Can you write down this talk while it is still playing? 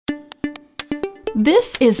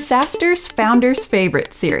This is SaaStr's Founders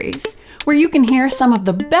Favorite series, where you can hear some of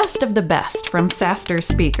the best from SaaStr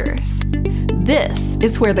speakers. This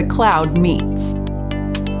is where the cloud meets.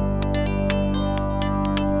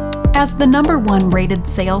 As the #1 rated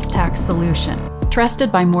sales tax solution,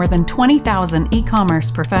 trusted by more than 20,000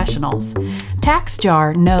 e-commerce professionals,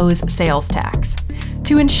 TaxJar knows sales tax.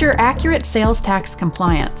 To ensure accurate sales tax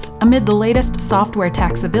compliance amid the latest software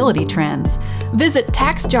taxability trends, visit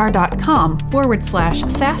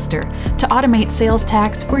taxjar.com/SaaStr to automate sales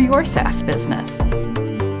tax for your SaaS business.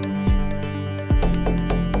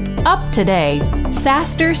 Up today,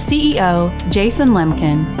 SaaStr CEO Jason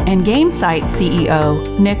Lemkin and Gainsight CEO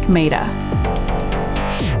Nick Mehta.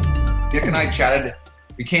 Nick and I chatted.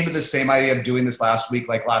 We came to the same idea of doing this last week,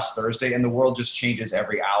 like last Thursday, and the world just changes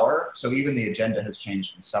every hour. So even the agenda has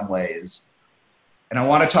changed in some ways. And I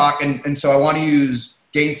want to talk, and so I want to use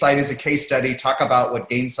Gainsight as a case study, talk about what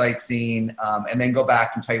Gainsight's seen, and then go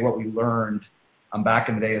back and tell you what we learned back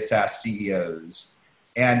in the day as SaaS CEOs.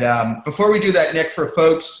 And before we do that, Nick, for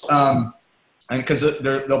folks, and because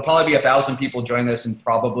there'll probably be 1,000 people join this, and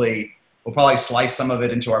we'll probably slice some of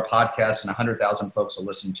it into our podcast, and 100,000 folks will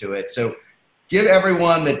listen to it. So give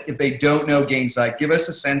everyone that, if they don't know Gainsight, give us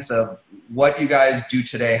a sense of what you guys do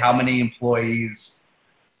today, how many employees.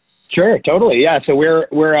 Sure, totally, yeah. So we're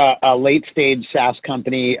a late stage SaaS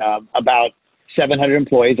company, about 700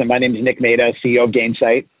 employees, and my name is Nick Mehta, CEO of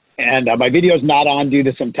Gainsight. And my video is not on due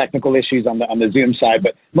to some technical issues on the Zoom side,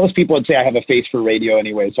 but most people would say I have a face for radio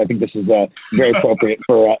anyway, so I think this is very appropriate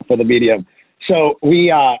for the medium. So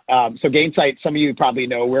so Gainsight, some of you probably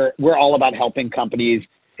know, we're all about helping companies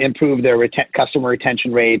improve their customer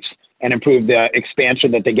retention rates and improve the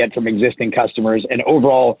expansion that they get from existing customers and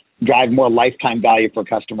overall drive more lifetime value for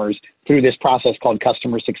customers through this process called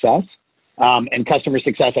customer success. And customer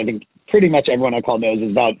success, I think pretty much everyone I call knows, is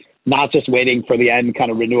about not just waiting for the end kind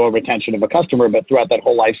of renewal retention of a customer, but throughout that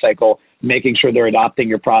whole life cycle, making sure they're adopting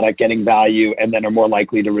your product, getting value, and then are more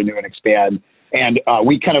likely to renew and expand. And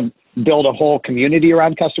we kind of build a whole community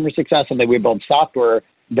around customer success, and then we build software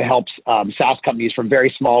that helps SaaS companies, from very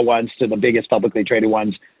small ones to the biggest publicly traded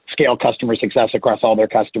ones, scale customer success across all their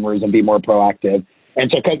customers and be more proactive. And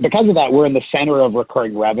so because of that, we're in the center of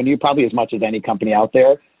recurring revenue, probably as much as any company out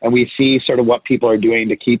there. And we see sort of what people are doing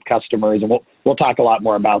to keep customers. And we'll talk a lot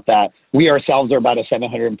more about that. We ourselves are about a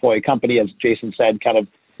 700 employee company, as Jason said, kind of,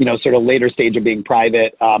 sort of later stage of being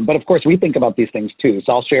private. But of course, we think about these things too.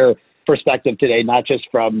 So I'll share perspective today, not just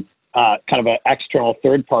from kind of an external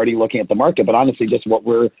third party looking at the market, but honestly, just what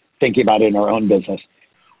we're thinking about in our own business.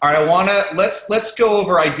 All right, let's go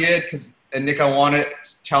over. And Nick, I want to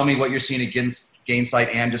tell me what you're seeing against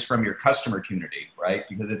Gainsight and just from your customer community, right?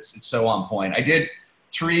 Because it's so on point. I did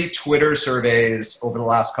 3 Twitter surveys over the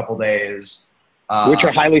last couple of days. Which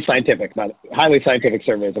are highly scientific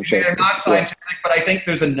surveys, I'm sure. They're not scientific, but I think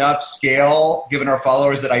there's enough scale, given our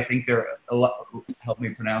followers, that I think they're, help me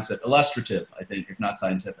pronounce it, illustrative, I think, if not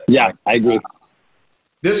scientific. Yeah, right? I agree.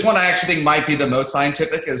 This one I actually think might be the most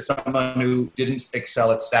scientific, as someone who didn't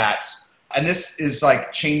excel at stats. And this is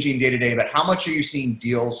like changing day to day, but how much are you seeing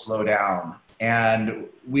deals slow down? And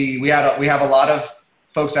we have a lot of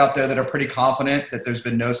folks out there that are pretty confident that there's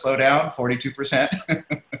been no slowdown, 42%,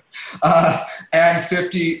 and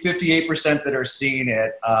 58% that are seeing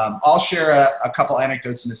it. I'll share a couple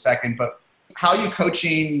anecdotes in a second, but how are you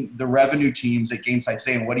coaching the revenue teams at Gainsight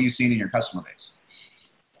today, and what are you seeing in your customer base?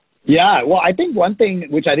 Yeah, well, I think one thing,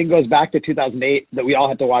 which I think goes back to 2008, that we all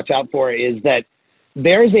have to watch out for, is that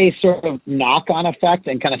there's a sort of knock-on effect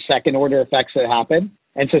and kind of second-order effects that happen.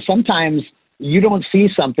 And so sometimes you don't see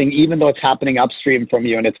something even though it's happening upstream from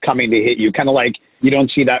you and it's coming to hit you, kind of like you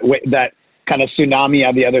don't see that kind of tsunami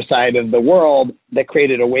on the other side of the world that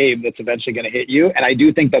created a wave that's eventually going to hit you. And I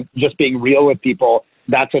do think that, just being real with people,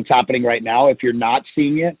 that's what's happening right now. If you're not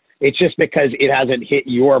seeing it, it's just because it hasn't hit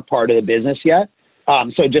your part of the business yet.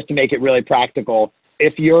 So just to make it really practical,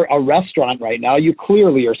 if you're a restaurant right now, you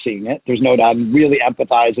clearly are seeing it. There's no doubt. I'm really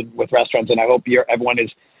empathizing with restaurants, and I hope everyone is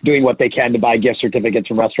doing what they can to buy gift certificates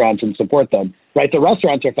from restaurants and support them, right? The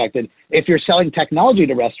restaurants are affected. If you're selling technology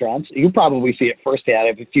to restaurants, you probably see it firsthand. I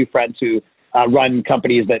have a few friends who run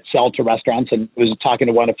companies that sell to restaurants, and was talking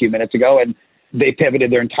to one a few minutes ago, and they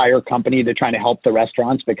pivoted their entire company to trying to help the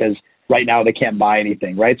restaurants because right now they can't buy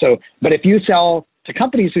anything, right? So, but if you sell to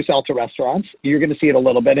companies who sell to restaurants, you're going to see it a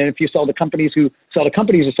little bit. And if you sell to companies who sell to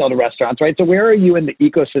companies who sell to restaurants, right? So where are you in the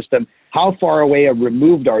ecosystem? How far away or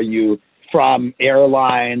removed are you from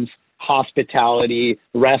airlines, hospitality,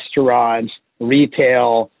 restaurants,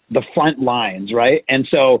 retail, the front lines, right? And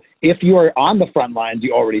so if you are on the front lines,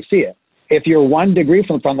 you already see it. If you're 1 degree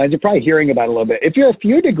from the front lines, you're probably hearing about it a little bit. If you're a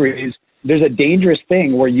few degrees, there's a dangerous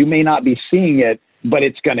thing where you may not be seeing it, but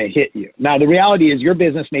it's going to hit you. Now, the reality is your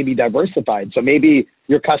business may be diversified. So maybe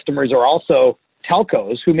your customers are also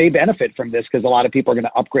telcos who may benefit from this because a lot of people are going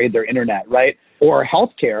to upgrade their internet, right? Or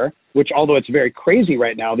healthcare, which although it's very crazy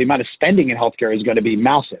right now, the amount of spending in healthcare is going to be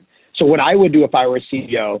massive. So what I would do if I were a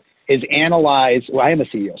CEO is analyze, well, I am a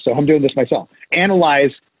CEO, so I'm doing this myself,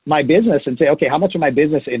 analyze my business and say, okay, how much of my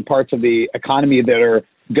business in parts of the economy that are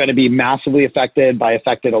going to be massively affected by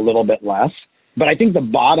affected a little bit less? But I think the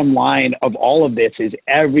bottom line of all of this is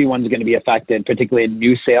everyone's going to be affected, particularly in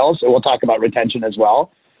new sales. So we'll talk about retention as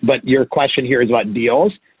well. But your question here is about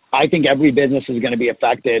deals. I think every business is going to be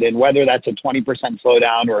affected. And whether that's a 20%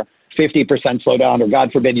 slowdown or 50% slowdown, or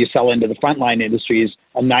God forbid you sell into the frontline industries,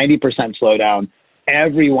 a 90% slowdown,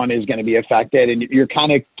 everyone is going to be affected. And you're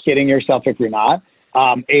kind of kidding yourself if you're not.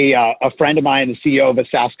 A friend of mine, the CEO of a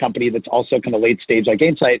SaaS company that's also kind of late stage like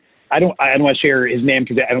Gainsight, I don't want to share his name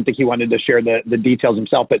because I don't think he wanted to share the details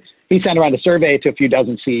himself, but he sent around a survey to a few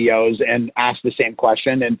dozen CEOs and asked the same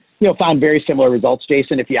question and, found very similar results.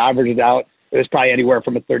 Jason, if you average it out, it was probably anywhere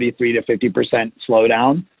from a 33 to 50%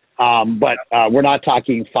 slowdown. But we're not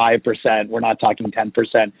talking 5%. We're not talking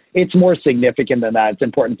 10%. It's more significant than that. It's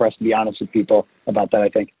important for us to be honest with people about that, I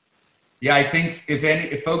think. Yeah, I think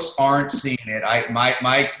if folks aren't seeing it,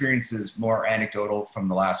 my experience is more anecdotal from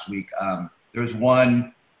the last week. There was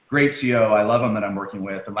one great CEO, I love him, that I'm working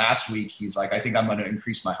with. And last week, he's like, I think I'm going to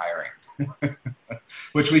increase my hiring,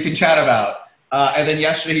 which we can chat about. And then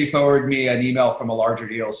yesterday, he forwarded me an email from a larger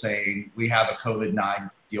deal saying, we have a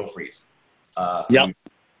COVID-19 deal freeze. Yep.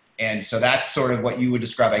 And so that's sort of what you would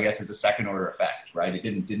describe, I guess, as a second order effect, right? It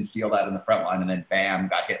didn't feel that in the front line, and then bam,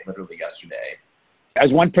 got hit literally yesterday.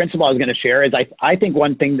 As one principle I was going to share is I think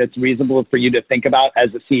one thing that's reasonable for you to think about as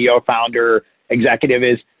a CEO, founder, executive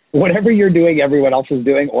is whatever you're doing, everyone else is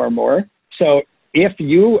doing or more. So if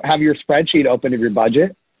you have your spreadsheet open of your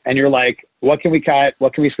budget and you're like, what can we cut?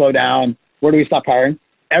 What can we slow down? Where do we stop hiring?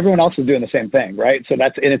 Everyone else is doing the same thing, right? So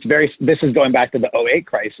this is going back to the 2008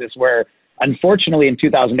 crisis where unfortunately in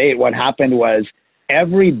 2008, what happened was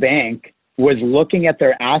every bank was looking at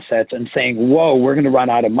their assets and saying, whoa, we're going to run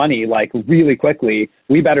out of money like really quickly.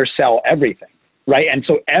 We better sell everything, right? And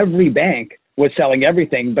so every bank was selling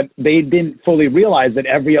everything, but they didn't fully realize that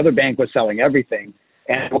every other bank was selling everything.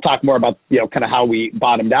 And we'll talk more about, kind of how we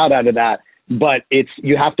bottomed out of that. But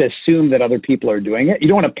you have to assume that other people are doing it. You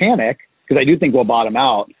don't want to panic because I do think we'll bottom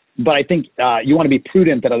out. But I think you want to be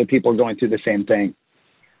prudent that other people are going through the same thing.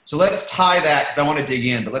 So let's tie that, because I want to dig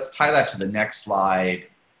in, but let's tie that to the next slide,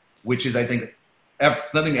 which is, I think,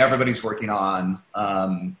 something everybody's working on.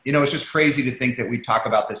 It's just crazy to think that we talk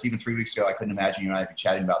about this. Even 3 weeks ago, I couldn't imagine you and I would be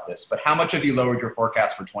chatting about this. But how much have you lowered your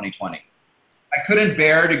forecast for 2020? I couldn't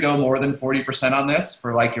bear to go more than 40% on this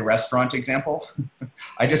for like your restaurant example.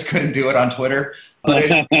 I just couldn't do it on Twitter. But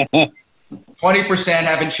 20%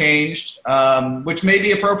 haven't changed, which may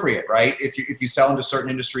be appropriate, right? If you sell into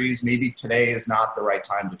certain industries, maybe today is not the right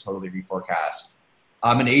time to totally reforecast.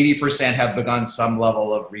 And 80% have begun some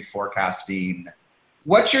level of reforecasting.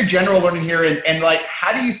 What's your general learning here? And like,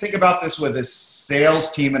 how do you think about this with a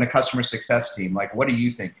sales team and a customer success team? Like, what do you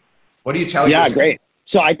think? What do you tell yourself? Yeah, great.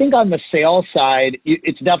 So I think on the sales side,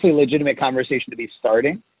 it's definitely a legitimate conversation to be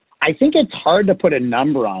starting. I think it's hard to put a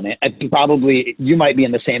number on it. I think probably you might be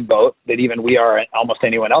in the same boat that even we are, almost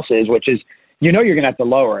anyone else is, which is, you're going to have to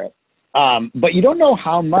lower it. But you don't know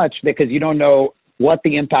how much because you don't know what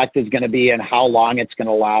the impact is going to be and how long it's going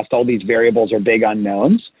to last. All these variables are big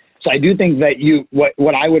unknowns. So I do think that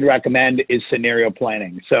what I would recommend is scenario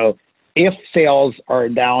planning. So if sales are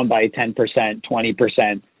down by 10%,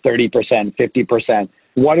 20%, 30%, 50%,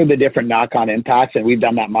 what are the different knock-on impacts? And we've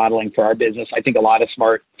done that modeling for our business. I think a lot of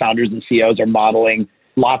smart founders and CEOs are modeling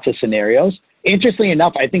lots of scenarios. Interestingly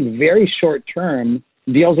enough, I think very short-term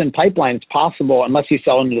deals in pipeline, it's possible, unless you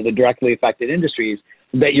sell into the directly affected industries,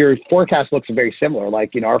 that your forecast looks very similar.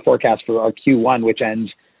 Like, our forecast for our Q1, which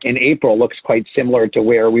ends in April, looks quite similar to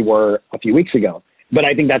where we were a few weeks ago. But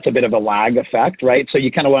I think that's a bit of a lag effect, right? So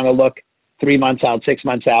you kind of want to look 3 months out, 6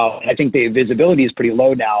 months out. I think the visibility is pretty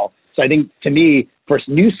low now. So I think, to me, for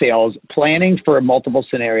new sales, planning for multiple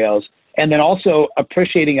scenarios, and then also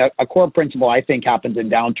appreciating a core principle I think happens in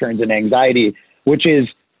downturns and anxiety, which is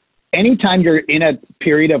anytime you're in a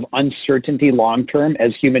period of uncertainty long-term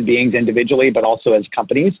as human beings individually, but also as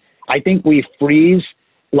companies, I think we freeze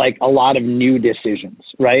like a lot of new decisions,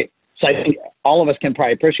 right? So I think all of us can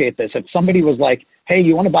probably appreciate this. If somebody was like, hey,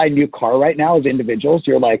 you want to buy a new car right now as individuals?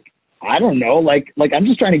 You're like, I don't know, like I'm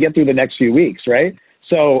just trying to get through the next few weeks, right?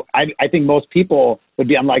 So I think most people would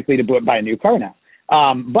be unlikely to buy a new car now.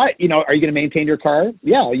 But, you know, are you going to maintain your car?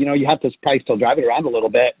 Yeah, you know, you have to probably still drive it around a little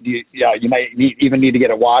bit. You might even need to get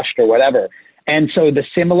it washed or whatever. And so the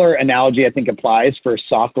similar analogy, I think, applies for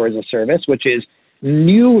software as a service, which is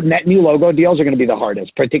net new logo deals are going to be the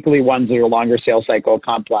hardest, particularly ones that are longer sales cycle,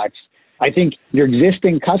 complex. I think your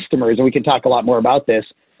existing customers, and we can talk a lot more about this,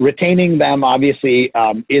 retaining them obviously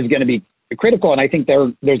is going to be critical. And I think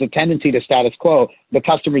there's a tendency to status quo. The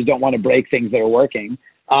customers don't want to break things that are working.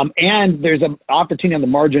 And there's an opportunity on the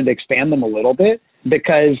margin to expand them a little bit,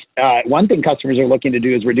 because one thing customers are looking to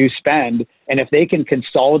do is reduce spend. And if they can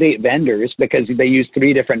consolidate vendors because they use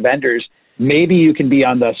 3 different vendors, maybe you can be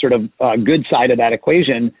on the sort of good side of that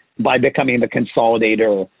equation by becoming the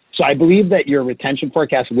consolidator. So I believe that your retention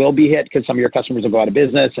forecast will be hit because some of your customers will go out of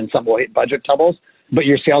business and some will hit budget troubles, but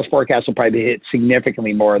your sales forecast will probably be hit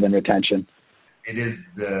significantly more than retention. It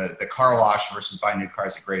is the car wash versus buying new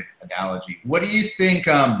cars, a great analogy. What do you think?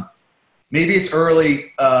 Maybe it's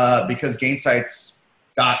early because Gainsight's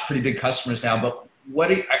got pretty big customers now, but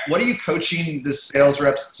what are you coaching the sales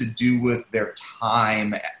reps to do with their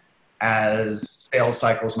time as sales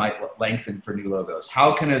cycles might lengthen for new logos?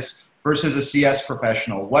 How can versus a CS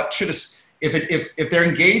professional, what should if they're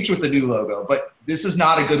engaged with a new logo, but this is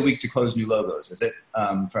not a good week to close new logos, is it?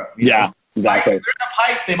 Yeah, exactly. If they're in a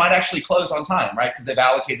pipe, they might actually close on time, right? Because they've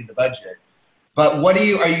allocated the budget. But what do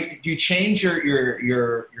you change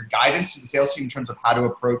your guidance to the sales team in terms of how to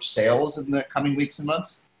approach sales in the coming weeks and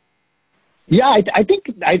months? Yeah, I think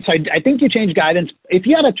you change guidance. If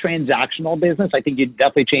you had a transactional business, I think you'd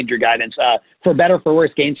definitely change your guidance. For better or for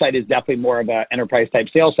worse, Gainsight is definitely more of an enterprise type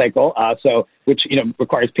sales cycle, which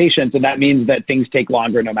requires patience, and that means that things take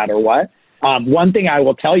longer no matter what. One thing I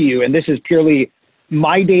will tell you, and this is purely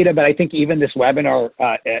my data, but I think even this webinar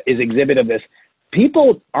is exhibit of this.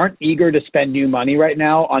 People aren't eager to spend new money right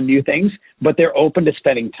now on new things, but they're open to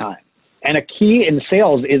spending time. And a key in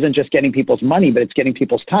sales isn't just getting people's money, but it's getting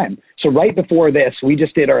people's time. So right before this, we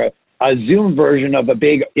just did a Zoom version of a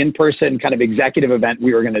big in-person kind of executive event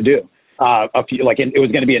we were going to do. It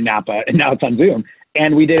was going to be in Napa, and now it's on Zoom.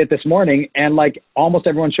 And we did it this morning, and almost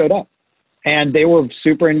everyone showed up. And they were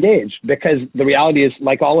super engaged because the reality is,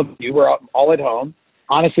 like all of you, we're all at home.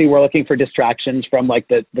 Honestly, we're looking for distractions from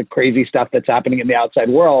the crazy stuff that's happening in the outside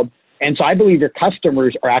world. And so I believe your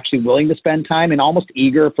customers are actually willing to spend time and almost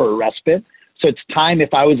eager for a respite. So it's time,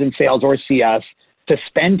 if I was in sales or CS, to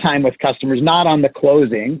spend time with customers, not on the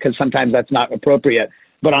closing, because sometimes that's not appropriate,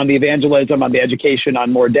 but on the evangelism, on the education,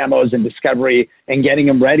 on more demos and discovery, and getting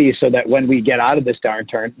them ready so that when we get out of this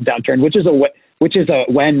downturn, which is a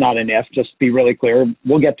when, not an if, just to be really clear,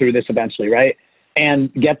 we'll get through this eventually, right?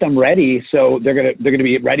 And get them ready so they're gonna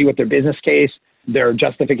be ready with their business case, their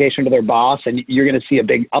justification to their boss, and you're going to see a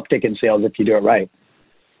big uptick in sales if you do it right.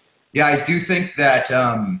 Yeah, I do think that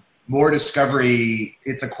more discovery,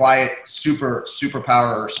 it's a quiet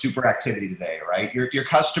superpower or super activity today, right? Your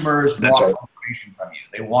customers want information from you.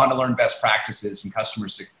 They want to learn best practices, and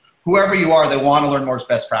customers, whoever you are, they want to learn more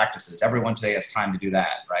best practices. Everyone today has time to do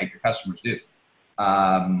that, right? Your customers do.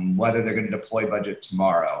 Whether they're going to deploy budget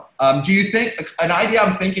tomorrow. Do you think, an idea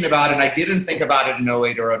I'm thinking about, and I didn't think about it in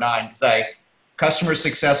 08 or 09, because customer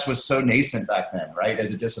success was so nascent back then, right?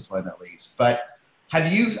 As a discipline, at least. But I've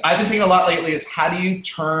been thinking a lot lately is how do you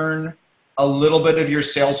turn a little bit of your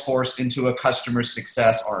sales force into a customer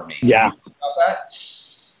success army? Yeah. About that?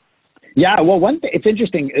 Yeah. Well, one thing, it's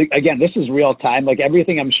interesting. Again, this is real time.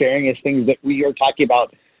 Everything I'm sharing is things that we were talking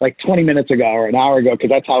about 20 minutes ago or an hour ago, because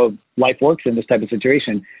that's how life works in this type of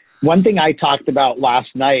situation. One thing I talked about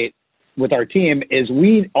last night with our team is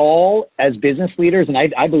we all, as business leaders, and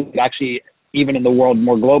I believe actually even in the world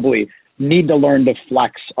more globally, need to learn to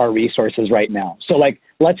flex our resources right now. So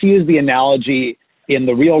let's use the analogy in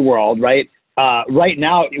the real world, right? Right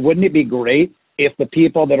now, wouldn't it be great if the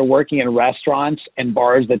people that are working in restaurants and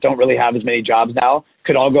bars that don't really have as many jobs now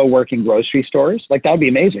could all go work in grocery stores? That would be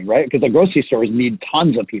amazing, right? Because the grocery stores need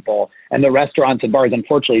tons of people, and the restaurants and bars,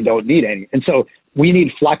 unfortunately, don't need any. And so we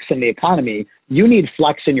need flex in the economy. You need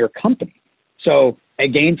flex in your company. So at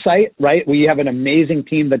Gainsight, right, we have an amazing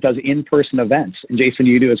team that does in-person events. And Jason,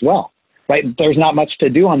 you do as well, right? There's not much to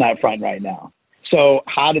do on that front right now. So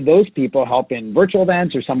how do those people help in virtual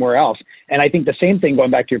events or somewhere else? And I think the same thing, going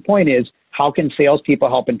back to your point, is how can salespeople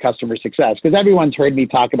help in customer success? Because everyone's heard me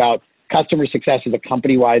talk about customer success is a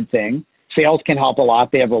company-wide thing. Sales can help a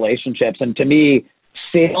lot. They have relationships. And to me,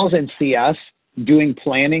 sales and CS, doing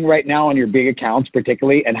planning right now on your big accounts,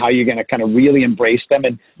 particularly, and how you're going to kind of really embrace them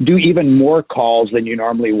and do even more calls than you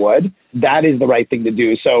normally would, that is the right thing to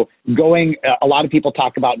do. So a lot of people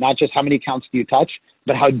talk about not just how many accounts do you touch,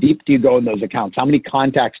 but how deep do you go in those accounts? How many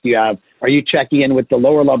contacts do you have? Are you checking in with the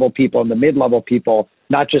lower level people and the mid-level people,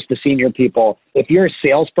 not just the senior people? If you're a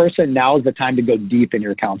salesperson, now is the time to go deep in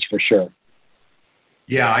your accounts for sure.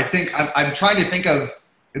 Yeah, I think I'm trying to think of,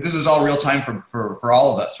 this is all real time for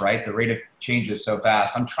all of us, right? The rate of change is so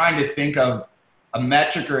fast. I'm trying to think of a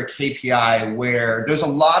metric or a KPI where there's a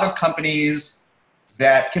lot of companies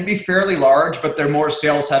that can be fairly large, but they're more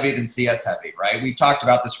sales heavy than CS heavy, right? We've talked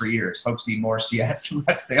about this for years. Folks need more CS,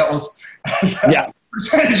 less sales. Yeah.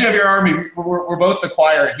 Percentage of your army, we're both the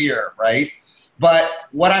choir here, right? But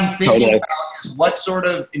what I'm thinking about is what sort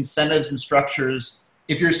of incentives and structures,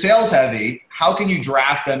 if you're sales heavy, how can you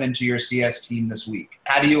draft them into your CS team this week?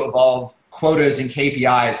 How do you evolve quotas and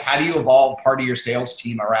KPIs? How do you evolve part of your sales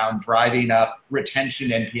team around driving up retention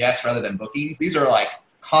NPS rather than bookings? These are like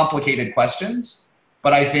complicated questions,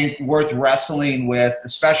 but I think worth wrestling with,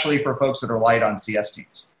 especially for folks that are light on CS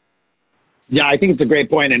teams. Yeah, I think it's a great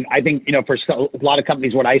point. And I think, for a lot of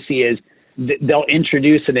companies, what I see is they'll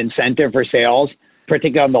introduce an incentive for sales,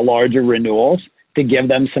 particularly on the larger renewals, to give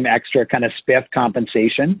them some extra kind of spiff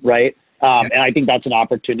compensation, right? And I think that's an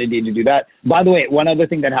opportunity to do that. By the way, one other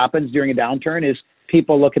thing that happens during a downturn is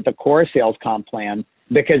people look at the core sales comp plan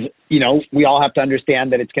because, we all have to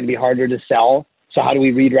understand that it's going to be harder to sell. So how do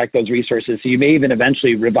we redirect those resources? So you may even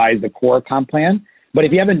eventually revise the core comp plan. But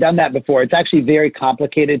if you haven't done that before, it's actually very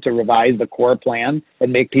complicated to revise the core plan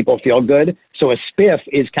and make people feel good. So a spiff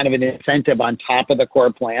is kind of an incentive on top of the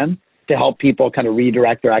core plan to help people kind of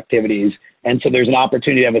redirect their activities. And so there's an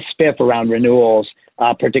opportunity to have a spiff around renewals,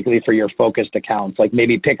 particularly for your focused accounts. Like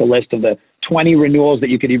maybe pick a list of the 20 renewals that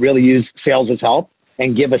you could really use sales as help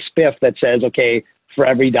and give a spiff that says, okay, for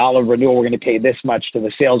every $1 of renewal, we're going to pay this much to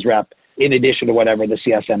the sales rep in addition to whatever the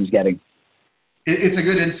CSM is getting. It's a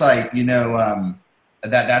good insight.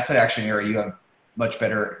 That's actually an area you have much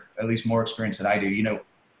better, at least more experience than I do.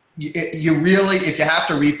 You really, if you have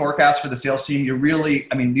to reforecast for the sales team,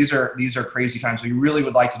 these are crazy times. So you really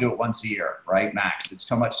would like to do it once a year, right? Max. It's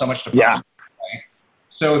so much to process. Yeah. Right?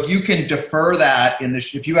 So if you can defer that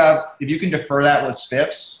if you can defer that with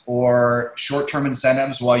spiffs or short-term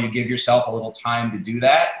incentives while you give yourself a little time to do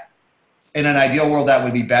that, in an ideal world, that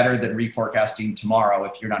would be better than reforecasting tomorrow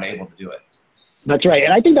if you're not able to do it. That's right.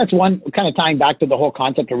 And I think that's one kind of tying back to the whole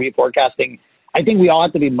concept of reforecasting. I think we all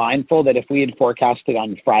have to be mindful that if we had forecasted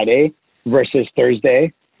on Friday versus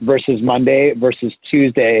Thursday versus Monday versus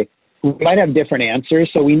Tuesday, we might have different answers.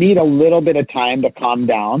 So we need a little bit of time to calm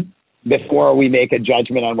down before we make a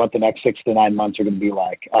judgment on what the next 6 to 9 months are going to be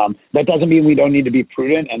like. That doesn't mean we don't need to be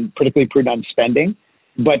prudent and particularly prudent on spending,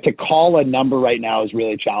 but to call a number right now is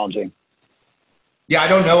really challenging. Yeah, I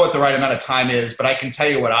don't know what the right amount of time is, but I can tell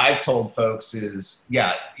you what I've told folks is, you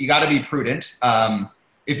got to be prudent.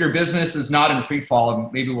 If your business is not in free fall,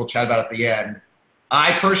 and maybe we'll chat about it at the end.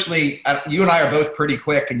 I personally, you and I are both pretty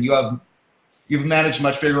quick, and you've managed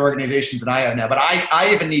much bigger organizations than I have now. But I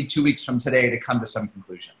even need 2 weeks from today to come to some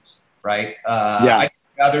conclusions, right? I think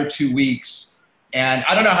another 2 weeks. And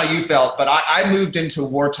I don't know how you felt, but I moved into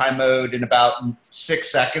wartime mode in about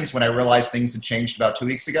 6 seconds when I realized things had changed about 2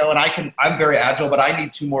 weeks ago. And I'm very agile, but I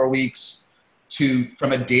need 2 more weeks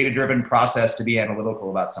from a data-driven process to be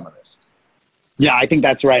analytical about some of this. Yeah, I think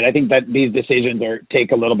that's right. I think that these decisions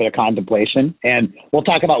take a little bit of contemplation. And we'll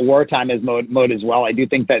talk about wartime as mode as well. I do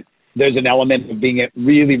think that there's an element of being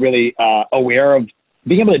really, really aware of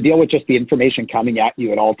being able to deal with just the information coming at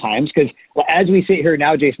you at all times. Because as we sit here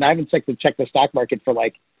now, Jason, I haven't checked the stock market for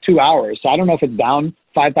like 2 hours. So I don't know if it's down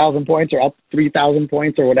 5,000 points or up 3,000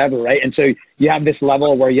 points or whatever, right? And so you have this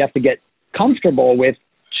level where you have to get comfortable with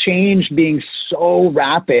change being so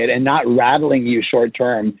rapid and not rattling you short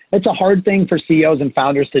term. It's a hard thing for CEOs and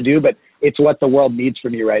founders to do, but it's what the world needs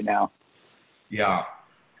from you right now. Yeah.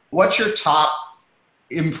 What's your top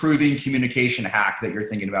improving communication hack that you're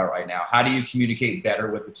thinking about right now? How do you communicate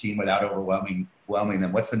better with the team without overwhelming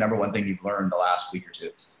them? What's the number one thing you've learned the last week or two?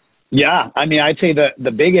 Yeah, I'd say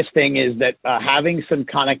the biggest thing is that having some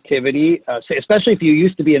connectivity, especially if you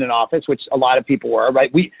used to be in an office, which a lot of people were, right?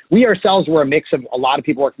 We ourselves were a mix of a lot of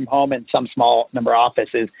people working from home and some small number of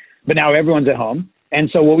offices, but now everyone's at home. And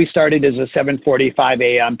so what we started is a 7:45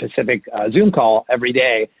 a.m. Pacific Zoom call every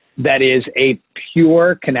day. That is a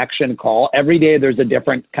pure connection call. Every day there's a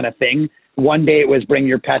different kind of thing. One day it was bring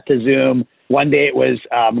your pet to Zoom. One day it was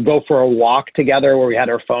go for a walk together where we had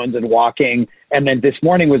our phones and walking. And then this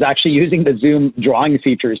morning was actually using the Zoom drawing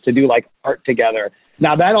features to do like art together.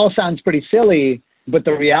 Now that all sounds pretty silly, But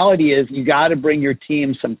the reality is you got to bring your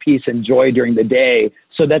team some peace and joy during the day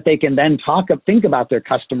so that they can then think about their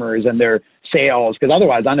customers and their sales. Because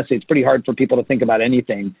otherwise, honestly, it's pretty hard for people to think about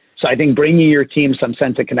anything. So I think bringing your team some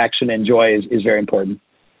sense of connection and joy is very important.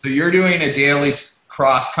 So you're doing a daily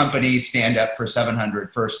cross-company stand-up for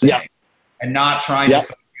 700 first thing, and not trying to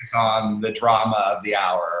focus on the drama of the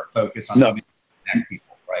hour, focus on something to connect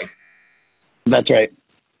people, right? That's right.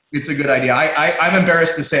 It's a good idea. I'm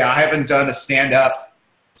embarrassed to say I haven't done a stand-up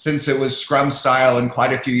since it was Scrum style in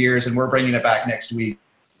quite a few years, and we're bringing it back next week.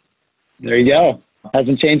 There you go.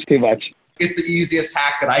 Hasn't changed too much. It's the easiest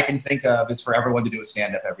hack that I can think of is for everyone to do a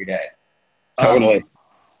stand-up every day. Totally.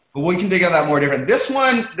 But we can dig on that more different.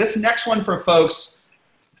 This next one for folks,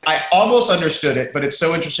 I almost understood it, but it's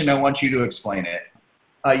so interesting I want you to explain it.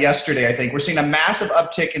 Yesterday, I think, we're seeing a massive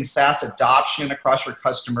uptick in SaaS adoption across your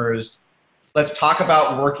customers. Let's talk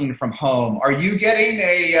about working from home. Are you getting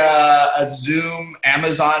a Zoom,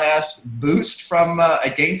 Amazon-esque boost from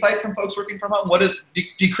a Gainsight from folks working from home?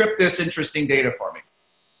 Decrypt this interesting data for me.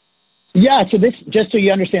 Yeah, so this, just so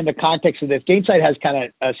you understand the context of this, Gainsight has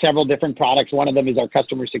kind of several different products. One of them is our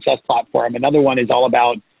customer success platform. Another one is all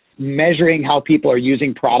about measuring how people are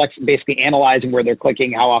using products, basically analyzing where they're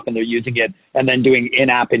clicking, how often they're using it, and then doing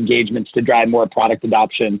in-app engagements to drive more product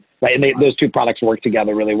adoption. Right? And those two products work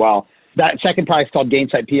together really well. That second product is called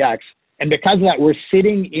Gainsight PX. And because of that, we're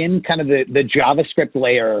sitting in kind of the JavaScript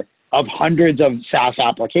layer of hundreds of SaaS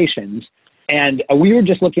applications. And we were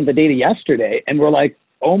just looking at the data yesterday, and we're like,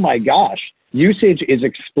 oh my gosh, usage is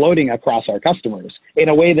exploding across our customers in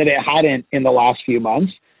a way that it hadn't in the last few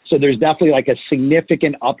months. So there's definitely like a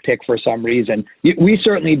significant uptick for some reason. We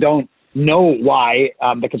certainly don't know why,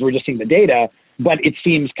 because we're just seeing the data, but it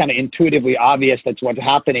seems kind of intuitively obvious that's what's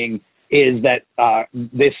happening is that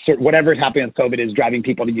whatever is happening with COVID is driving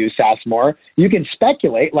people to use SaaS more. You can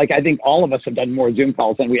speculate, like I think all of us have done more Zoom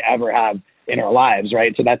calls than we ever have in our lives,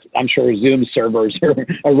 right? So I'm sure Zoom servers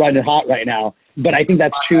are running hot right now, but I think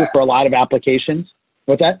that's true for a lot of applications.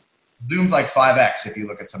 What's that? Zoom's like 5x if you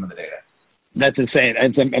look at some of the data. That's insane.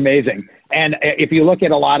 It's amazing. And if you look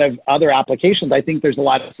at a lot of other applications, I think there's a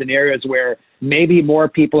lot of scenarios where maybe more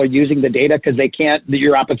people are using the data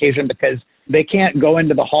your application because they can't go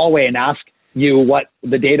into the hallway and ask you what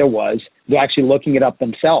the data was. They're actually looking it up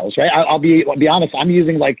themselves, right? I'll be honest. I'm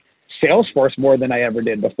using like Salesforce more than I ever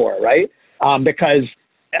did before, right? Because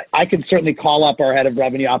I could certainly call up our head of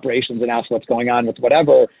revenue operations and ask what's going on with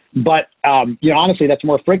whatever. But honestly, that's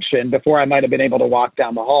more friction. Before I might have been able to walk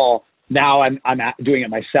down the hall. Now I'm doing it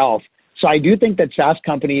myself. So I do think that SaaS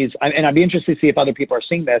companies, and I'd be interested to see if other people are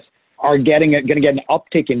seeing this, are going to get an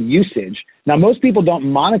uptick in usage. Now, most people don't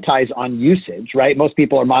monetize on usage, right? Most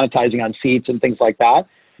people are monetizing on seats and things like that.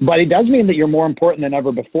 But it does mean that you're more important than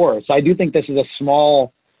ever before. So I do think this is a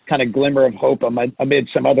small kind of glimmer of hope amid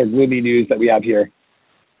some other gloomy news that we have here.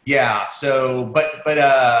 Yeah. So, but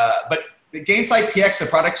the Gainsight PX, the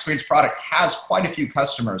product experience product, has quite a few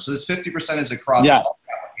customers. So this 50% is across all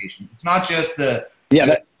the applications. It's not just that's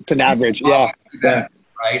an average.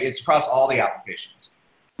 Right. It's across all the applications.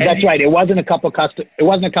 And that's right. It wasn't a couple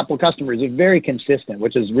customers. It's very consistent,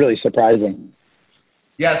 which is really surprising.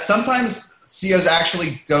 Yeah. Sometimes CEOs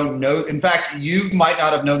actually don't know. In fact, you might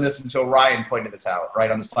not have known this until Ryan pointed this out right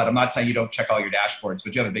on the slide. I'm not saying you don't check all your dashboards,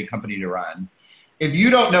 but you have a big company to run. If you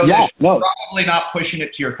don't know this, you're probably not pushing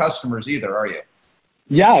it to your customers either, are you?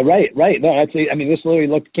 Yeah, right. No, this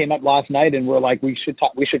literally came up last night, and we're like, we should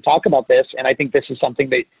talk about this. And I think this is something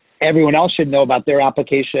that everyone else should know about their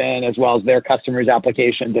application as well as their customers'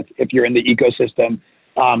 applications if you're in the ecosystem.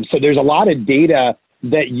 So there's a lot of data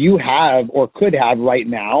that you have or could have right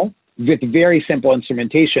now with very simple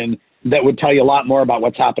instrumentation that would tell you a lot more about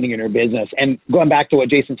what's happening in your business. And going back to what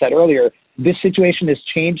Jason said earlier, this situation is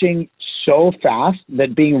changing so fast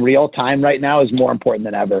that being real time right now is more important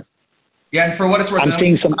than ever. Yeah, and for what it's worth,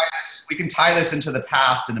 we can tie this into the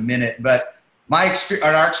past in a minute, but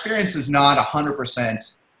our experience is not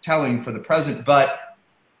 100% telling for the present, but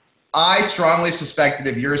I strongly suspect that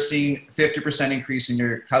if you're seeing 50% increase in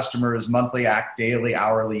your customers' monthly, daily,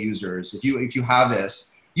 hourly users, if you have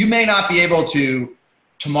this, you may not be able to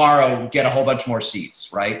tomorrow get a whole bunch more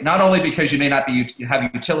seats, right? Not only because you may not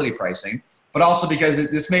have utility pricing, but also because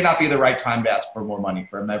this may not be the right time to ask for more money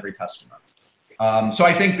from every customer. So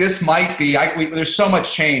I think this might be, there's so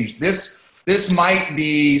much change. This might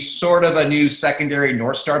be sort of a new secondary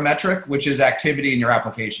North Star metric, which is activity in your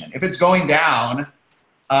application. If it's going down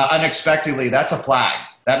unexpectedly, that's a flag.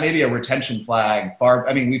 That may be a retention flag.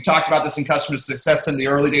 We've talked about this in customer success in the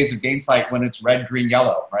early days of Gainsight when it's red, green,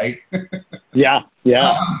 yellow, right? Yeah.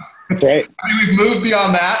 Great. We've moved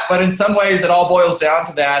beyond that, but in some ways it all boils down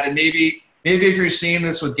to that. And maybe maybe if you're seeing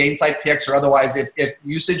this with Gainsight PX or otherwise, if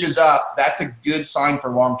usage is up, that's a good sign for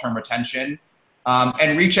long-term retention.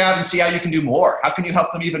 And reach out and see how you can do more. How can you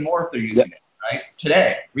help them even more if they're using it, right?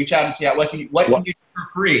 Today, reach out and see what can you do for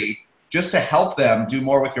free just to help them do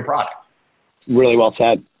more with your product. Really well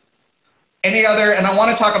said. Any other, and I want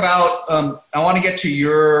to talk about, I want to get to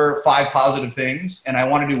your 5 positive things, and I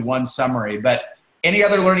want to do one summary, but any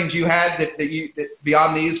other learnings you had that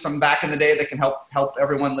beyond these from back in the day that can help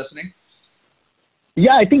everyone listening?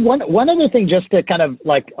 Yeah, I think one other thing just to kind of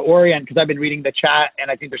like orient, because I've been reading the chat and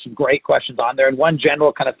I think there's some great questions on there. And one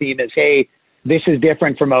general kind of theme is, hey, this is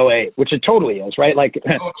different from '08, which it totally is, right? Like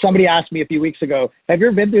somebody asked me a few weeks ago, have you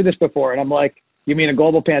ever been through this before? And I'm like, you mean a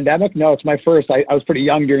global pandemic? No, it's my first. I was pretty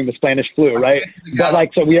young during the Spanish flu, right? But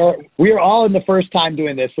like, so we are all in the first time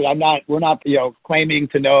doing this. So we're not, claiming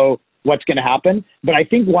to know what's going to happen. But I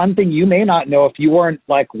think one thing you may not know if you weren't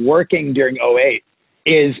like working during '08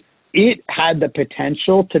 is it had the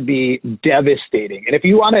potential to be devastating. And if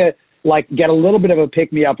you want to like get a little bit of a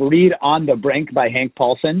pick-me-up, read On the Brink by Hank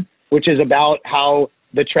Paulson, which is about how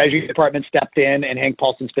the Treasury Department stepped in, and Hank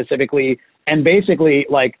Paulson specifically, and basically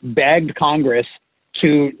like begged Congress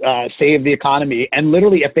to save the economy. And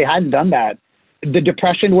literally, if they hadn't done that, the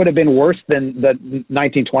Depression would have been worse than the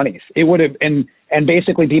 1920s. It would have, and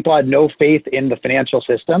basically people had no faith in the financial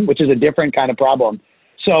system, which is a different kind of problem.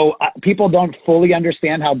 So people don't fully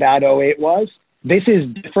understand how bad '08 was. This is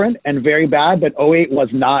different and very bad, but '08 was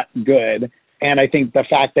not good. And I think the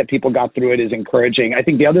fact that people got through it is encouraging. I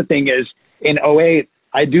think the other thing is in '08,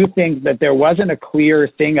 I do think that there wasn't a clear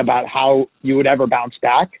thing about how you would ever bounce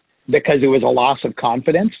back because it was a loss of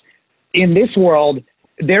confidence. In this world,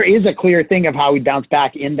 there is a clear thing of how we bounce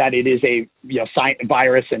back in that it is a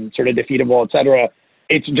virus and sort of defeatable, et cetera.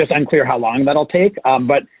 It's just unclear how long that'll take.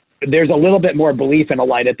 But there's a little bit more belief in a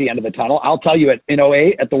light at the end of the tunnel. I'll tell you, in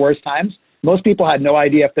 '08, at the worst times, most people had no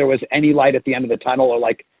idea if there was any light at the end of the tunnel or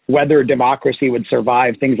like whether democracy would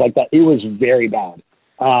survive, things like that. It was very bad.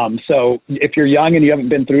 So if you're young and you haven't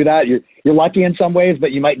been through that, you're lucky in some ways,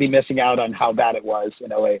 but you might be missing out on how bad it was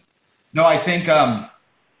in '08. No, I think,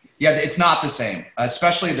 it's not the same,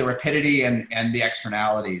 especially the rapidity and the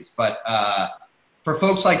externalities. But for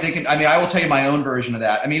folks like I will tell you my own version of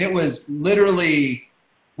that. I mean, it was literally,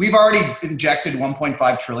 we've already injected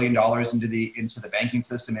 $1.5 trillion into the banking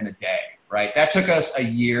system in a day, right? That took us a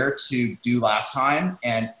year to do last time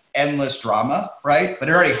and endless drama, right? But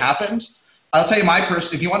it already happened. I'll tell you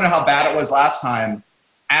if you want to know how bad it was last time,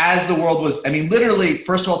 as the world was, literally,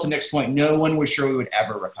 first of all, to Nick's point, no one was sure we would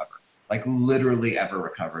ever recover, like literally ever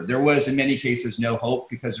recover. There was, in many cases, no hope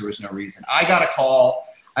because there was no reason. I got a call.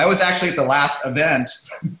 I was actually at the last event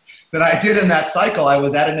that I did in that cycle. I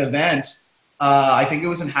was at an event, I think it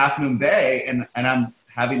was in Half Moon Bay, and I'm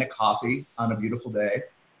having a coffee on a beautiful day.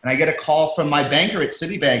 And I get a call from my banker at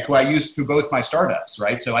Citibank, who I used through both my startups,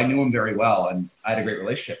 right? So I knew him very well, and I had a great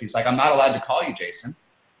relationship. He's like, I'm not allowed to call you, Jason.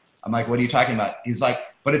 I'm like, what are you talking about? He's like,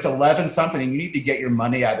 but it's 11 something, and you need to get your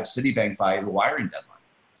money out of Citibank by the wiring deadline.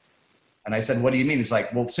 And I said, what do you mean? He's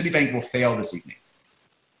like, well, Citibank will fail this evening.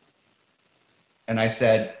 And I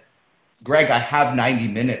said, Greg, I have 90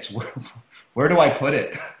 minutes. Where do I put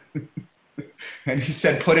it? And he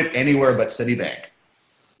said, put it anywhere but Citibank.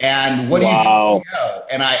 And what do you do?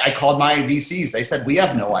 And I called my VCs. They said, we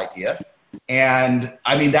have no idea. And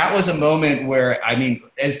that was a moment where,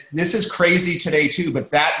 this is crazy today too, but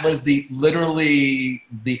that was literally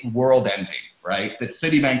the world ending, right? That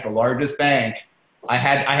Citibank, the largest bank, I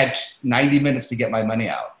had 90 minutes to get my money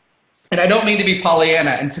out. And I don't mean to be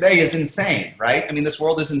Pollyanna, and today is insane, right? This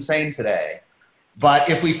world is insane today. But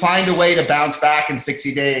if we find a way to bounce back in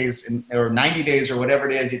 60 days or 90 days or whatever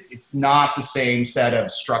it is, it's not the same set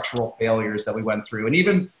of structural failures that we went through. And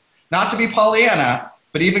even, not to be Pollyanna,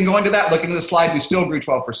 but even going to that, looking at the slide, we still grew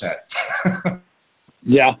 12%.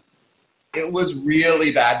 Yeah. It was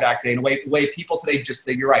really bad back then. The way people today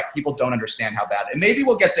you're right, people don't understand how bad. And maybe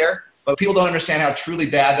we'll get there, but people don't understand how truly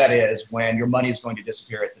bad that is when your money is going to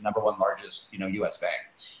disappear at the number one largest, U.S.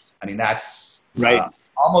 bank. That's right.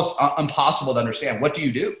 Almost impossible to understand. What do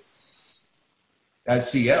you do as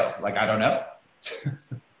CEO? I don't know.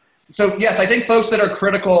 So yes, I think folks that are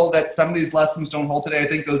critical that some of these lessons don't hold today, I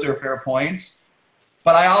think those are fair points.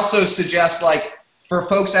 But I also suggest, for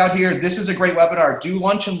folks out here, this is a great webinar. Do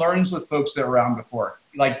lunch and learns with folks that were around before.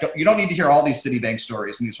 You don't need to hear all these Citibank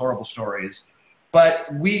stories and these horrible stories. But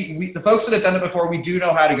the folks that have done it before, we do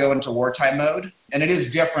know how to go into wartime mode, and it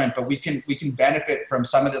is different, but we can benefit from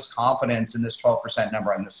some of this confidence in this 12%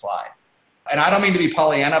 number on this slide. And I don't mean to be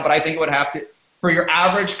Pollyanna, but I think it would have to, for your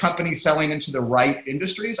average company selling into the right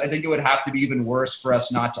industries, I think it would have to be even worse for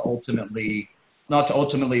us not to ultimately not to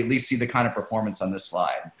ultimately at least see the kind of performance on this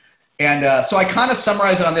slide. And so I kind of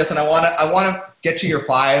summarize it on this, and I want to get to your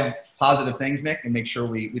 5 positive things, Nick, and make sure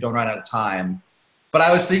we don't run out of time. But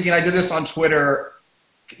I was thinking, I did this on Twitter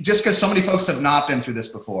just because so many folks have not been through this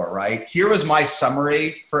before, right? Here was my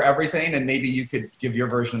summary for everything, and maybe you could give your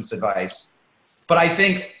version of this advice. But I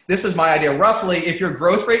think this is my idea. Roughly, if your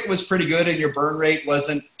growth rate was pretty good and your burn rate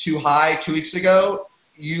wasn't too high 2 weeks ago,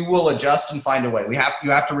 you will adjust and find a way. You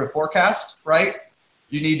have to reforecast, right?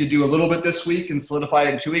 You need to do a little bit this week and solidify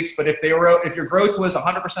it in 2 weeks. But if your growth was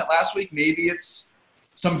 100% last week, maybe it's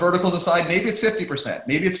some verticals aside, maybe it's 50%,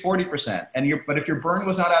 maybe it's 40%. But if your burn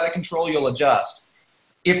was not out of control, you'll adjust.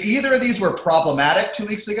 If either of these were problematic 2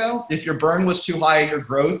 weeks ago, if your burn was too high and your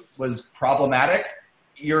growth was problematic,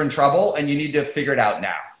 you're in trouble and you need to figure it out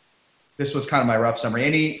now. This was kind of my rough summary.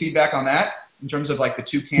 Any feedback on that in terms of like the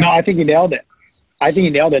 2 camps? No, I think you nailed it.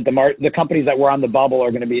 The companies that were on the bubble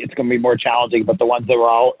it's going to be more challenging, but the ones that were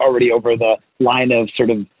already over the line of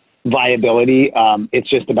sort of viability, it's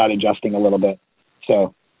just about adjusting a little bit.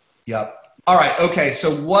 So. Yep. All right. Okay.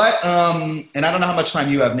 So what, and I don't know how much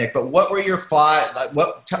time you have, Nick, but what were your 5,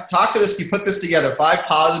 talk to us, you put this together, 5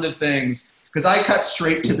 positive things, because I cut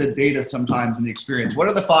straight to the data sometimes in the experience. What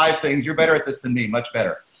are the 5 things, you're better at this than me, much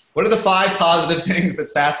better. What are the 5 positive things that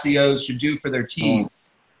SaaS CEOs should do for their team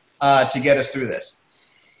to get us through this?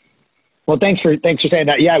 Well, thanks for saying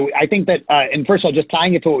that. Yeah, I think that, and first of all, just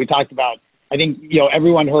tying it to what we talked about, I think,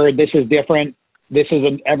 everyone heard this is different. This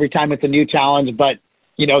is every time it's a new challenge, but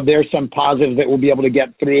there's some positives that we'll be able to get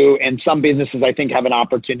through. And some businesses, I think, have an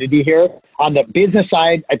opportunity here. On the business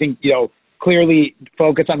side, I think, clearly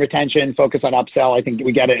focus on retention, focus on upsell. I think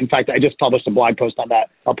we get it. In fact, I just published a blog post on that.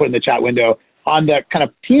 I'll put in the chat window. On the kind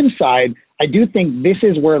of team side, I do think this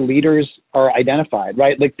is where leaders are identified,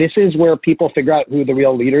 right? Like this is where people figure out who the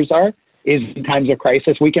real leaders are, is in times of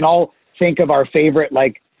crisis. We can all think of our favorite,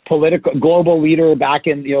 like, political global leader back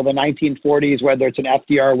in the 1940s, whether it's an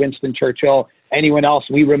FDR, Winston Churchill, anyone else.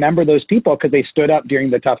 We remember those people because they stood up during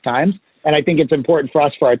the tough times. And I think it's important for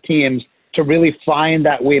us, for our teams, to really find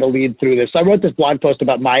that way to lead through this. So I wrote this blog post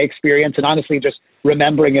about my experience and honestly just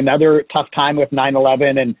remembering another tough time with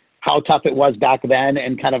 9/11 and how tough it was back then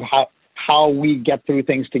and kind of how we get through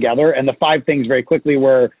things together. And the 5 things very quickly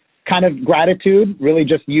were kind of gratitude, really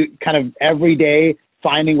just you kind of every day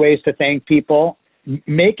finding ways to thank people,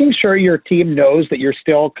 making sure your team knows that you're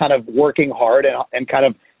still kind of working hard and kind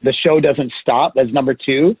of the show doesn't stop. That's number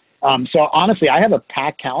 2. So honestly, I have a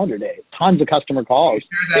packed calendar day, tons of customer calls.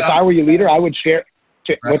 If I were your leader, I would share.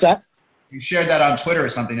 Right. What's that? You shared that on Twitter or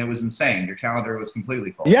something. It was insane. Your calendar was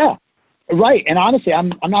completely full. Yeah, right. And honestly,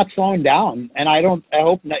 I'm not slowing down, and I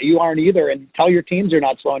hope that you aren't either. And tell your teams you're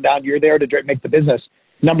not slowing down. You're there to make the business.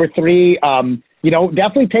 Number 3,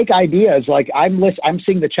 definitely take ideas. Like I'm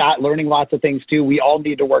seeing the chat, learning lots of things too. We all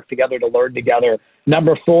need to work together to learn together.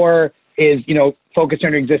 Number 4 is, focus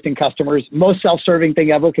on your existing customers. Most self-serving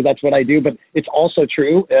thing ever, because that's what I do, but it's also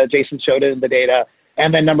true. Jason showed it in the data.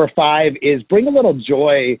 And then number 5 is bring a little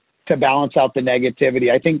joy to balance out the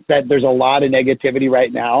negativity. I think that there's a lot of negativity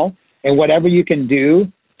right now, and whatever you can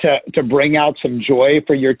do to bring out some joy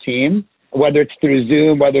for your team, whether it's through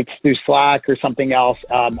Zoom, whether it's through Slack or something else,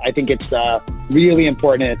 I think it's really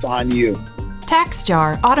important and it's on you.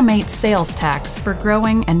 TaxJar automates sales tax for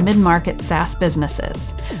growing and mid-market SaaS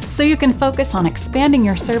businesses, so you can focus on expanding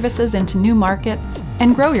your services into new markets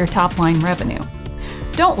and grow your top-line revenue.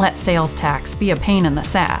 Don't let sales tax be a pain in the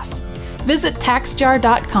SaaS. Visit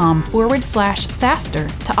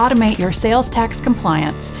taxjar.com/SaaStr to automate your sales tax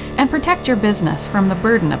compliance and protect your business from the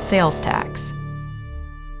burden of sales tax.